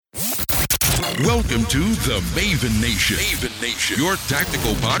Welcome to the Maven Nation. Maven Nation, your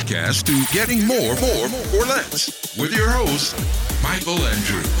tactical podcast to getting more or less. With your host, Michael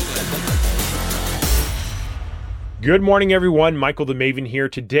Andrew. Good morning, everyone. Michael the Maven here.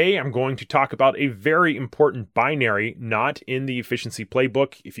 Today, I'm going to talk about a very important binary not in the Efficiency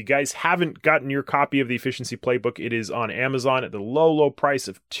Playbook. If you guys haven't gotten your copy of the Efficiency Playbook, it is on Amazon at the low price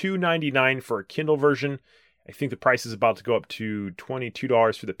of $2.99 for a Kindle version. I think the price is about to go up to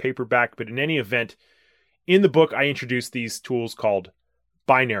 $22 for the paperback, but in any event, in the book, I introduced these tools called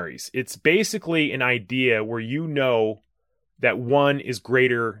binaries. It's basically an idea where you know that one is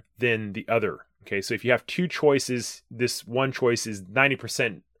greater than the other. Okay, so if you have two choices, this one choice is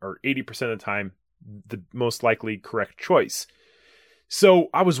 90% or 80% of the time the most likely correct choice. So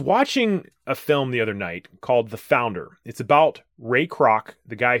I was watching a film the other night called The Founder. It's about Ray Kroc,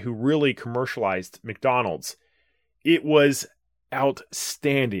 the guy who really commercialized McDonald's. It was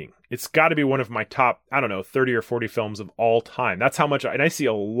outstanding. It's got to be one of my top, 30 or 40 films of all time. That's how much, and I see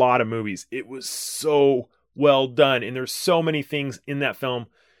a lot of movies. It was so well done. And there's so many things in that film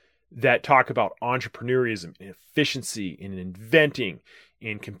that talk about entrepreneurism and efficiency and inventing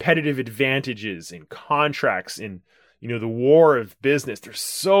and competitive advantages and contracts and, the war of business. There's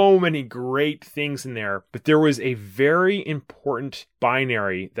so many great things in there, but there was a very important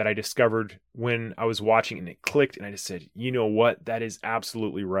binary that I discovered when I was watching and it clicked and I just said, you know what? That is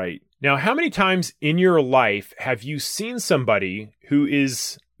absolutely right. Now, how many times in your life have you seen somebody who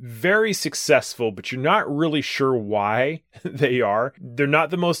is very successful, but you're not really sure why they are? They're not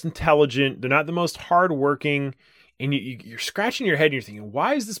the most intelligent. They're not the most hardworking. And you're scratching your head and you're thinking,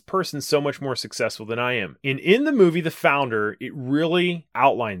 why is this person so much more successful than I am? And in the movie, The Founder, it really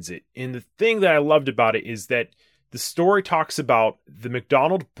outlines it. And the thing that I loved about it is that the story talks about the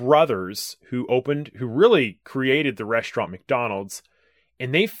McDonald brothers who really created the restaurant McDonald's.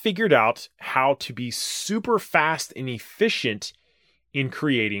 And they figured out how to be super fast and efficient in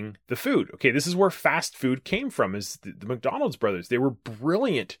creating the food. Okay, this is where fast food came from, is the McDonald's brothers. They were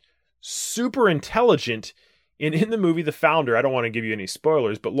brilliant, super intelligent. And in the movie, The Founder, I don't want to give you any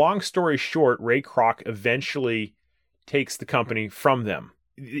spoilers, but long story short, Ray Kroc eventually takes the company from them.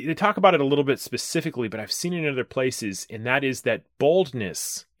 They talk about it a little bit specifically, but I've seen it in other places, and that is that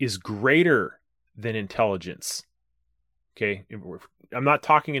boldness is greater than intelligence. Okay, I'm not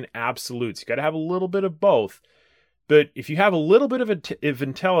talking in absolutes. You got to have a little bit of both. But if you have a little bit of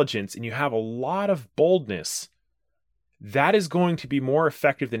intelligence and you have a lot of boldness, that is going to be more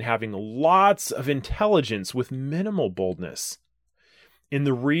effective than having lots of intelligence with minimal boldness. And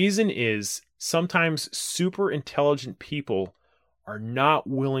the reason is sometimes super intelligent people are not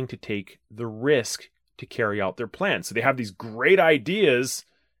willing to take the risk to carry out their plans. So they have these great ideas,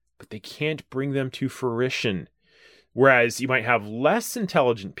 but they can't bring them to fruition. Whereas you might have less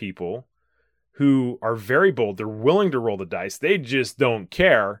intelligent people who are very bold. They're willing to roll the dice. They just don't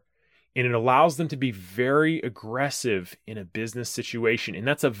care. And it allows them to be very aggressive in a business situation. And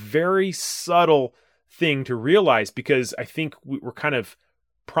that's a very subtle thing to realize, because I think we're kind of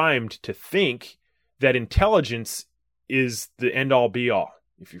primed to think that intelligence is the end-all be-all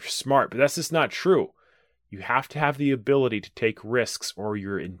if you're smart. But that's just not true. You have to have the ability to take risks, or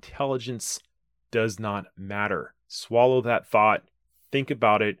your intelligence does not matter. Swallow that thought. Think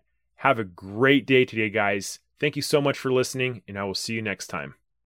about it. Have a great day today, guys. Thank you so much for listening, and I will see you next time.